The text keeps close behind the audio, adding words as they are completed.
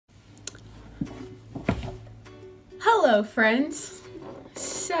Hello friends.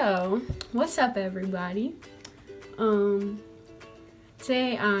 So, what's up everybody?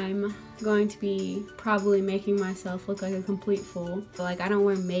 Today I'm going to be probably making myself look like a complete fool. Like I don't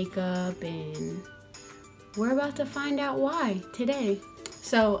wear makeup and we're about to find out why today.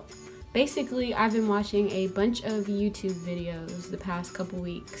 So, basically I've been watching a bunch of YouTube videos the past couple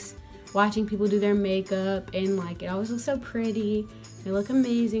weeks. Watching people do their makeup and like it always looks so pretty. They look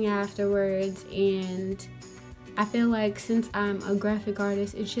amazing afterwards, and I feel like since I'm a graphic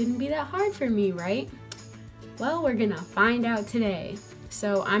artist, it shouldn't be that hard for me, right? Well, we're gonna find out today.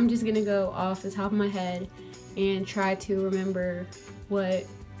 So I'm just gonna go off the top of my head and try to remember what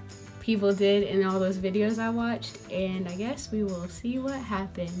people did in all those videos I watched, and I guess we will see what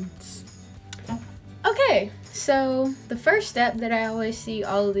happens. Okay, so the first step that I always see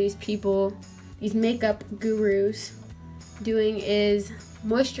all of these people, these makeup gurus, doing is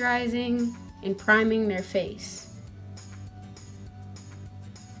moisturizing and priming their face.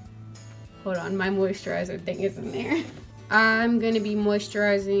 Hold on, my moisturizer thing is in there. I'm gonna be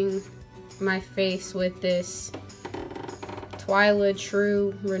moisturizing my face with this Twyla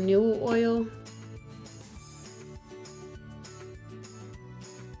True Renewal Oil.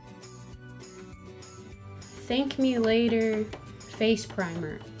 Thank Me Later Face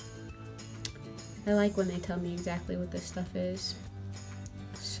Primer. I like when they tell me exactly what this stuff is.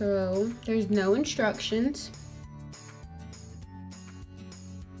 So, there's no instructions.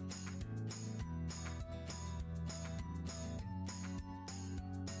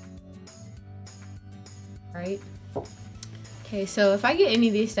 Right? Okay, so if I get any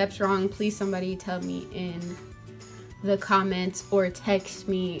of these steps wrong, please somebody tell me in the comments or text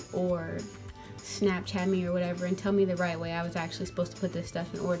me or Snapchat me or whatever and tell me the right way I was actually supposed to put this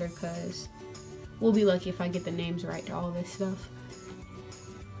stuff in order, because we'll be lucky if I get the names right to all this stuff.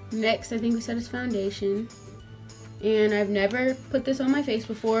 Next, I think we said is foundation. And I've never put this on my face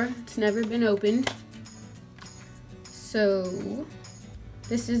before. It's never been opened. So,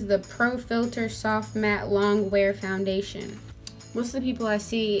 this is the Pro Filter Soft Matte Long Wear Foundation. Most of the people I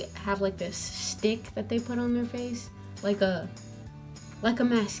see have like this stick that they put on their face. Like a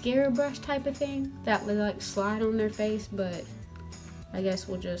mascara brush type of thing that would like slide on their face, but I guess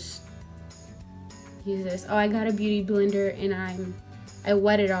we'll just use this. Oh, I got a beauty blender and I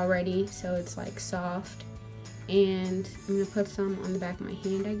wet it already, so it's like soft. And I'm gonna put some on the back of my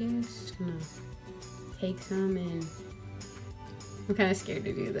hand, I guess. Just gonna take some, and I'm kind of scared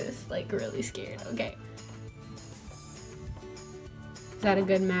to do this, like really scared. Okay. Is that a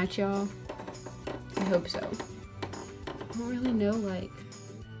good match, y'all? I hope so. I don't really know, like,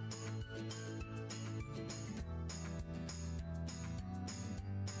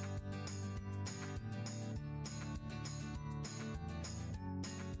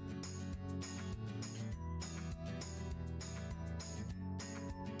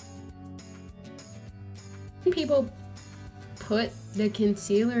 people put the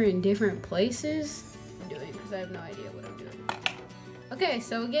concealer in different places. I'm doing, because I have no idea what I'm doing. Okay,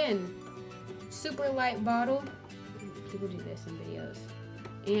 so again, super light bottle. People do this in videos.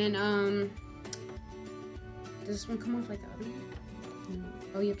 And does this one come off like the other one? No.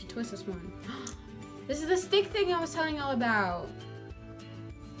 Oh, you have to twist this one. This is the stick thing I was telling y'all about.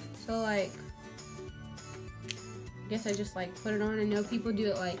 So like, I guess I just like put it on. I know people do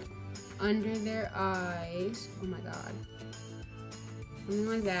it like under their eyes. Oh my god. Something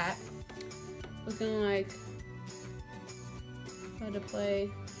like that. Looking like I had to play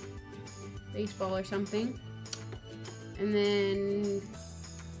baseball or something. And then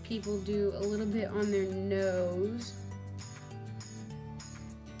people do a little bit on their nose.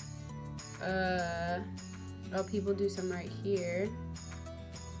 Oh, people do some right here.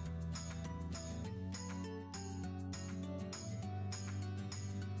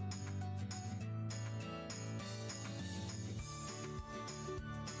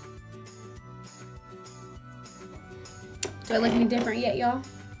 Do I look any different yet, y'all?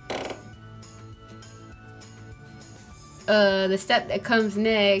 The step that comes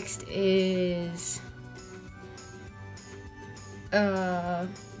next is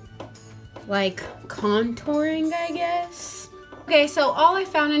like contouring, I guess. Okay, so all I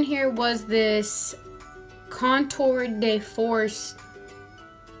found in here was this Contour de Force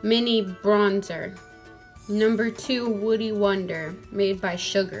mini bronzer, number 2 Woody Wonder, made by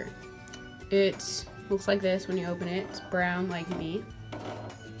Sugar. It looks like this when you open it. It's brown like me.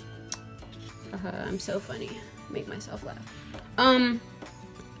 I'm so funny. Make myself laugh.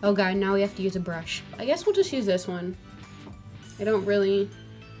 Oh god, now we have to use a brush. I guess we'll just use this one. I don't really,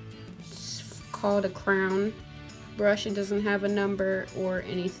 it's called a crown brush. It doesn't have a number or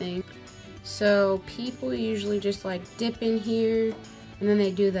anything. So people usually just like dip in here and then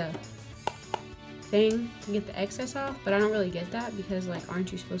they do the thing to get the excess off, but I don't really get that because like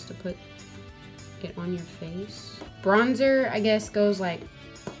aren't you supposed to put it on your face? Bronzer, I guess, goes like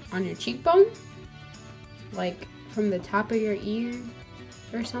on your cheekbone, like from the top of your ear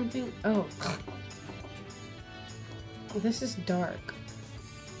or something. Oh, well, this is dark.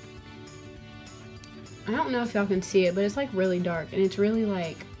 I don't know if y'all can see it, but it's like really dark and it's really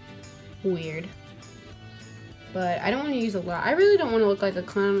like weird. But I don't want to use a lot. I really don't want to look like a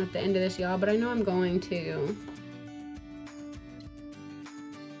clown at the end of this, y'all, but I know I'm going to.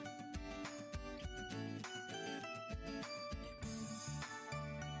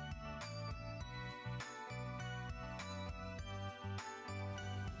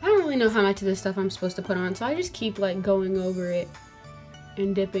 I don't really know how much of this stuff I'm supposed to put on, so I just keep like going over it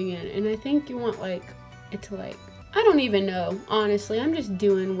and dipping in. And I think you want like it to like, I don't even know, honestly. I'm just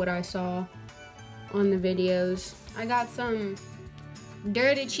doing what I saw on the videos. I got some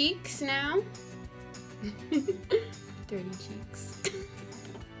dirty cheeks now. Dirty cheeks.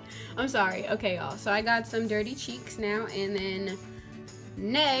 I'm sorry. Okay, y'all. So I got some dirty cheeks now, and then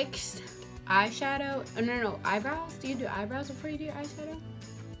next, eyeshadow. Oh, no, eyebrows. Do you do eyebrows before you do eyeshadow?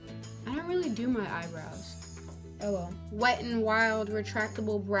 I don't really do my eyebrows. Oh well. Wet n Wild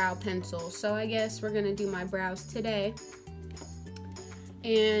retractable brow pencil. So I guess we're gonna do my brows today.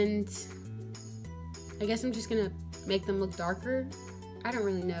 And I guess I'm just gonna make them look darker. I don't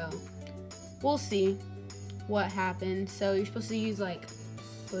really know. We'll see what happens. So you're supposed to use like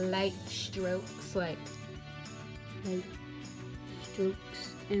light strokes, like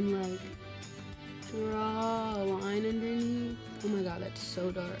strokes, and like draw a line underneath. Oh my god, that's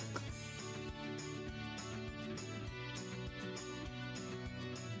so dark.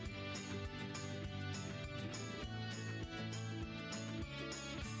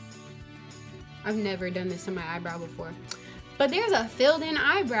 I've never done this on my eyebrow before. But there's a filled in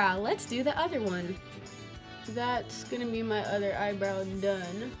eyebrow. Let's do the other one. That's gonna be my other eyebrow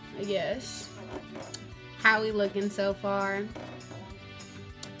done, I guess. How we looking so far?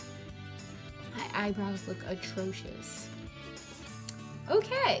 My eyebrows look atrocious.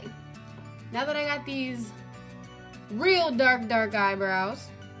 Okay. Now that I got these real dark eyebrows,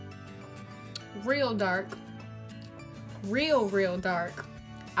 real dark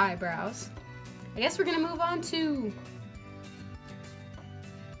eyebrows, I guess we're gonna move on to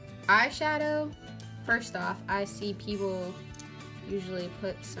eyeshadow. First off, I see people usually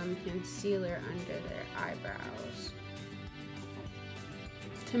put some concealer under their eyebrows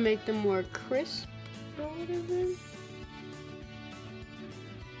to make them more crisp or whatever.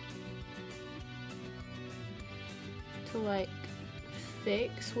 To like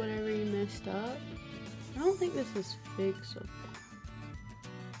fix whatever you messed up. I don't think this is fixable.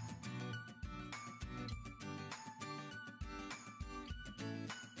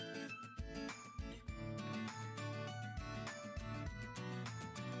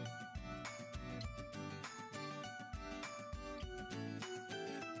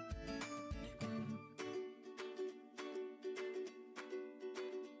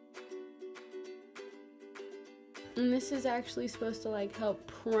 And this is actually supposed to like help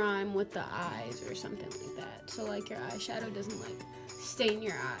prime with the eyes or something like that. So like your eyeshadow doesn't like stain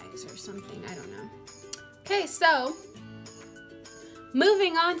your eyes or something. I don't know. Okay, so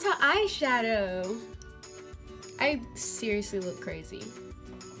moving on to eyeshadow. I seriously look crazy.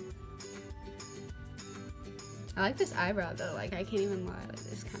 I like this eyebrow though. Like I can't even lie. Like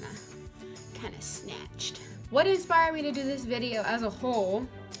this kind of snatched. What inspired me to do this video as a whole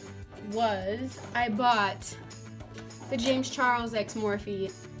was I bought the James Charles X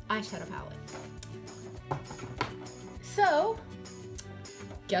Morphe eyeshadow palette. So,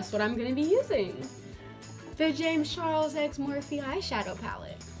 guess what I'm gonna be using? The James Charles X Morphe eyeshadow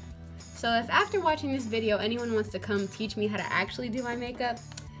palette. So if after watching this video anyone wants to come teach me how to actually do my makeup,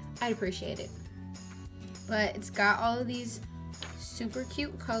 I'd appreciate it. But it's got all of these super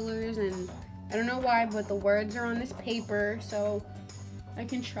cute colors, and I don't know why, but the words are on this paper, so I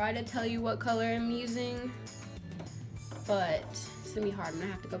can try to tell you what color I'm using. But it's gonna be hard. I'm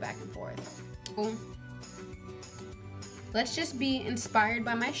gonna have to go back and forth. Cool. Let's just be inspired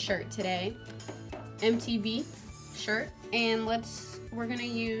by my shirt today, MTV shirt, and we're gonna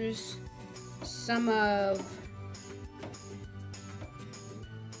use some of,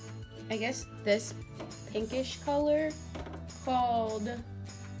 I guess, this pinkish color called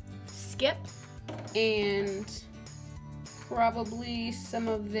Skip, and probably some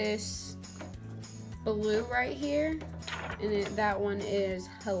of this blue right here. And that one is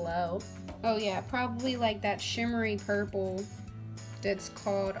Hello. Oh yeah, probably like that shimmery purple that's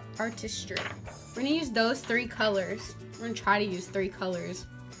called Artistry. We're gonna use those 3 colors. We're gonna try to use 3 colors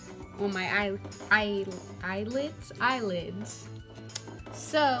on my eyelids.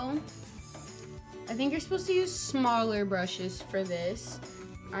 So, I think you're supposed to use smaller brushes for this.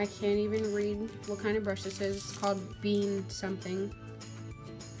 I can't even read what kind of brush this is. It's called Bean something.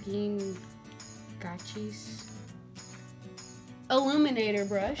 Bean Gachis. Illuminator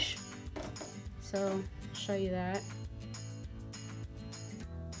brush. So, I'll show you that.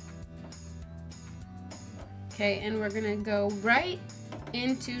 Okay, and we're gonna go right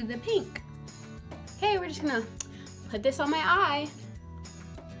into the pink. Okay, we're just gonna put this on my eye.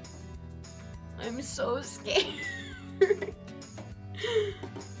 I'm so scared.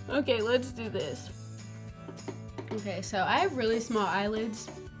 Okay, let's do this. Okay, so I have really small eyelids,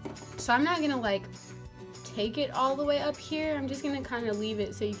 so I'm not gonna like take it all the way up here. I'm just gonna kind of leave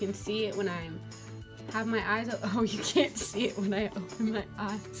it so you can see it when I have my eyes open. Oh, you can't see it when I open my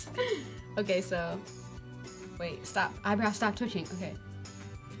eyes. Okay, so wait, stop. Eyebrow, stop twitching. Okay,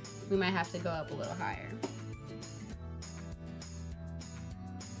 we might have to go up a little higher.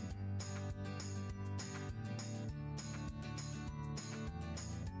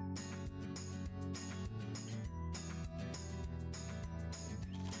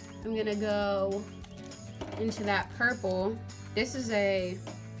 I'm gonna go into that purple. This is a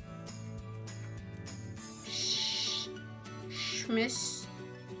Schmiss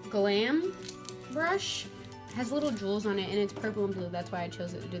Glam brush. It has little jewels on it and it's purple and blue. That's why I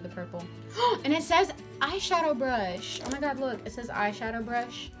chose it to do the purple. And it says eyeshadow brush. Oh my god, look, it says eyeshadow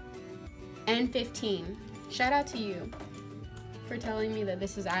brush N15. Shout out to you for telling me that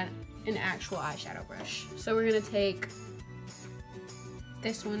this is an actual eyeshadow brush. So we're gonna take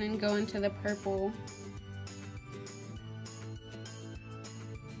this one and go into the purple.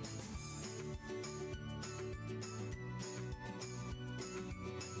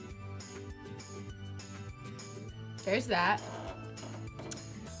 There's that.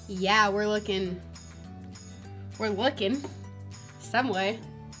 Yeah, we're looking some way.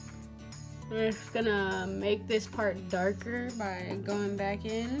 We're just gonna make this part darker by going back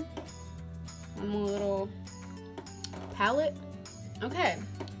in on a little palette. Okay,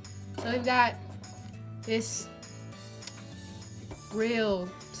 so we've got this real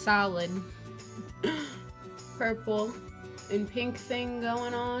solid purple and pink thing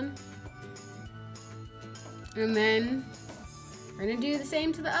going on. And then we're gonna do the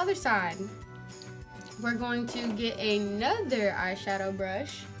same to the other side. We're going to get another eyeshadow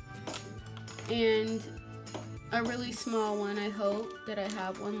brush and a really small one. I hope that I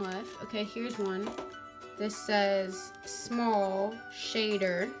have one left. Okay, here's one. This says Small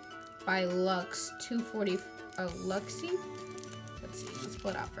Shader by Lux 240. Luxie? Let's see, let's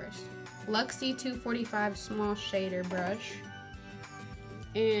pull it out first. Luxie 245 Small Shader brush.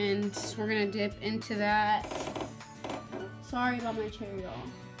 And we're gonna dip into that. Sorry about my chair, y'all.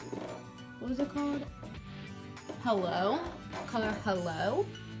 What is it called? Hello. Color Hello.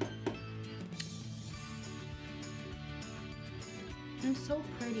 It's so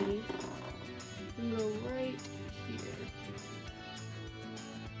pretty. And go right here.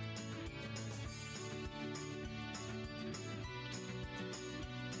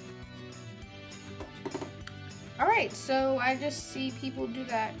 Alright, so I just see people do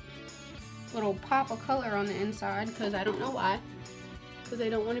that little pop of color on the inside because I don't know why. Because they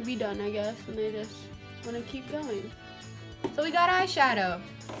don't want to be done, I guess, and they just want to keep going. So we got eyeshadow.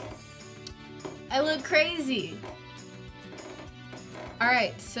 I look crazy.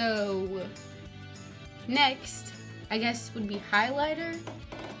 Alright, so next, I guess, would be highlighter.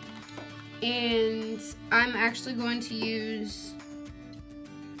 And I'm actually going to use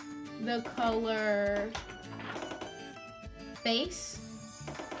the color Base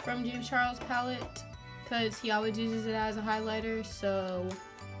from James Charles palette because he always uses it as a highlighter, so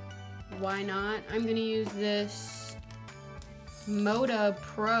why not? I'm gonna use this Moda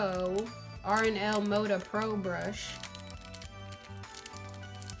Pro, R&L Moda Pro brush.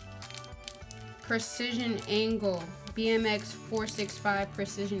 Precision Angle, BMX 465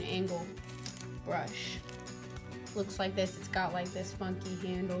 Precision Angle brush. Looks like this, it's got like this funky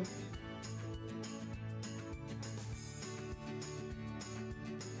handle.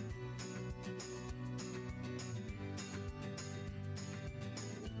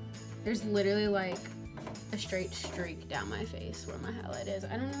 There's literally like a straight streak down my face where my highlight is.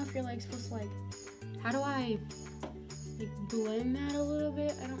 I don't know if you're like supposed to like, how do I like blend that a little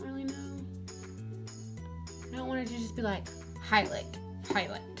bit? I don't really know. I don't want it to just be like highlight.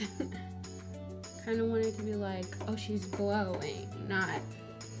 Kind of want it to be like, oh, she's glowing, not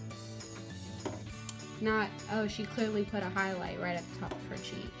Not, oh, she clearly put a highlight right at the top of her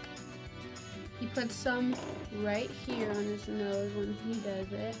cheek. He puts some right here on his nose when he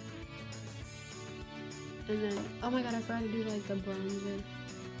does it. And then, oh my god, I forgot to do like the bronzer.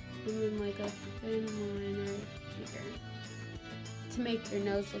 And then like a thin line right here. To make your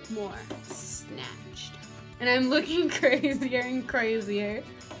nose look more snatched. And I'm looking crazier and crazier.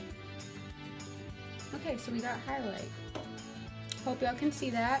 Okay, so we got highlight. Hope y'all can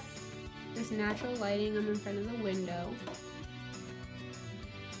see that. This natural lighting, I'm in front of the window.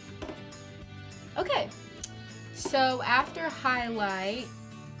 Okay, so after highlight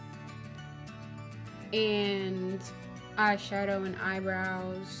and eyeshadow and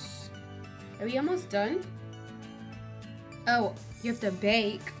eyebrows, are we almost done? Oh, you have to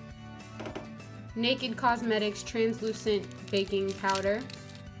bake. Naked Cosmetics translucent baking powder.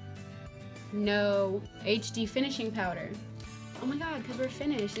 No, HD finishing powder. Oh my god, because we're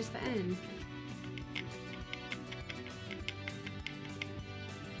finished, it's the end.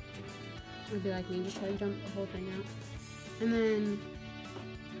 It'd be like me, just try to dump the whole thing out. And then,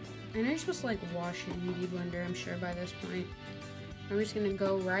 I know you're supposed to like wash your beauty blender, I'm sure by this point. I'm just gonna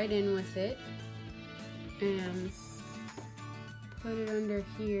go right in with it and put it under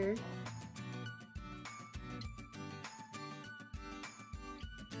here.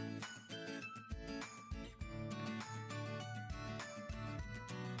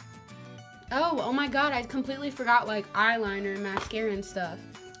 Oh my god, I completely forgot like eyeliner and mascara and stuff.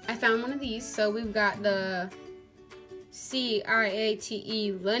 I found one of these, so we've got the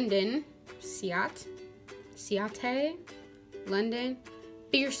Ciate London, Ciate London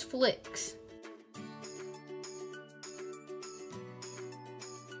Fierce Flicks.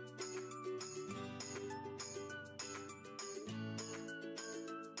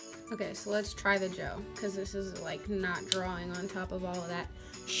 Okay, so let's try the gel, because this is like not drawing on top of all of that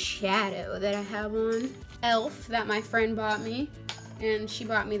shadow that I have on. e.l.f. that my friend bought me, and she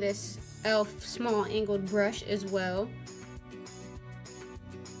bought me this e.l.f. small angled brush as well.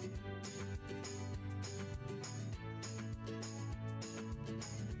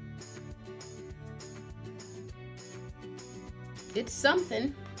 It's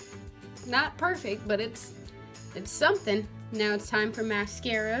something. Not perfect, but it's something. Now it's time for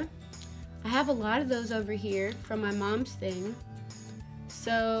mascara. I have a lot of those over here from my mom's thing.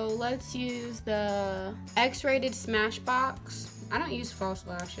 So let's use the X-rated Smashbox. I don't use false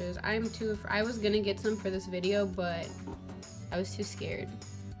lashes. I was gonna get some for this video, but I was too scared.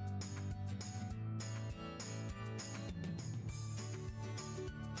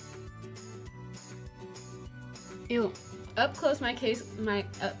 Ew. Up close my face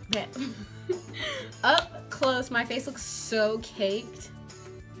looks so caked.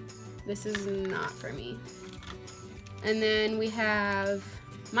 This is not for me. And then we have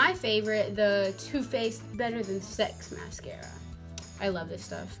my favorite, the Too Faced Better Than Sex mascara. I love this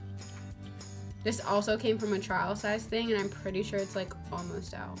stuff. This also came from a trial size thing, and I'm pretty sure it's like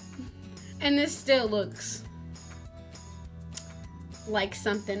almost out. And this still looks like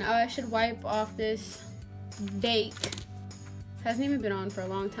something. Oh, I should wipe off this bake. Hasn't even been on for a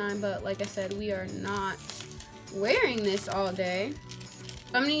long time, but like I said, we are not wearing this all day.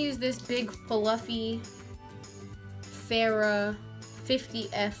 I'm gonna use this big fluffy Farrah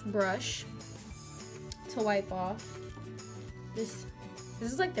 50F brush to wipe off. This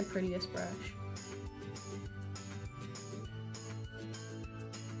is like the prettiest brush.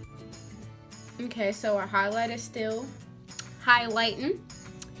 Okay, so our highlight is still highlighting,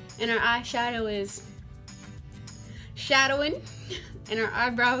 and our eyeshadow is shadowing, and our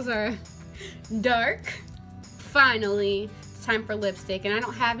eyebrows are dark. Finally, it's time for lipstick, and I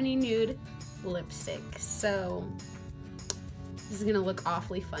don't have any nude lipstick, so this is gonna look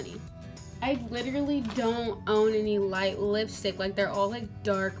awfully funny. I literally don't own any light lipstick. Like, they're all like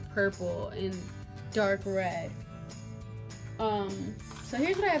dark purple and dark red. So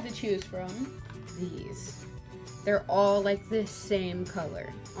here's what I have to choose from. These. They're all like the same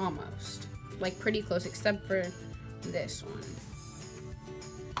color, almost. Like pretty close, except for this one.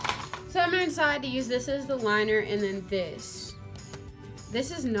 So I'm gonna decide to use this as the liner, and then this.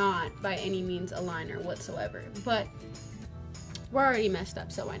 This is not by any means a liner whatsoever, but we're already messed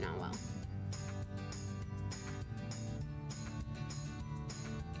up, so why not? Well.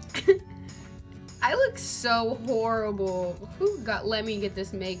 I look so horrible. Let me get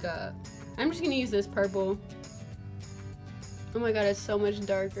this makeup? I'm just gonna use this purple. Oh my god, it's so much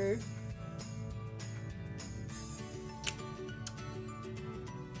darker.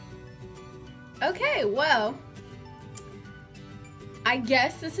 Okay, well, I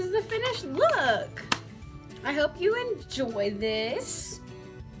guess this is the finished look. I hope you enjoy this.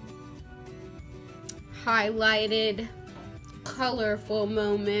 highlighted, colorful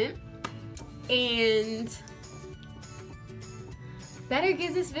moment. And better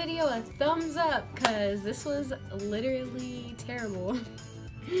give this video a thumbs up, because this was literally terrible.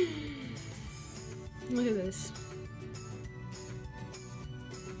 Look at this.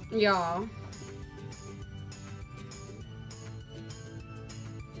 Y'all.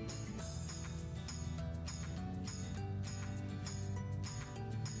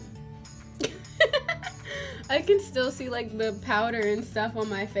 I can still see like the powder and stuff on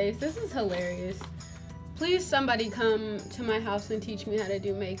my face. This is hilarious. Please somebody come to my house and teach me how to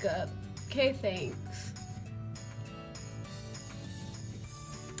do makeup. Okay, thanks.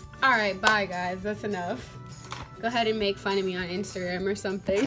 Alright, bye guys. That's enough. Go ahead and make fun of me on Instagram or something.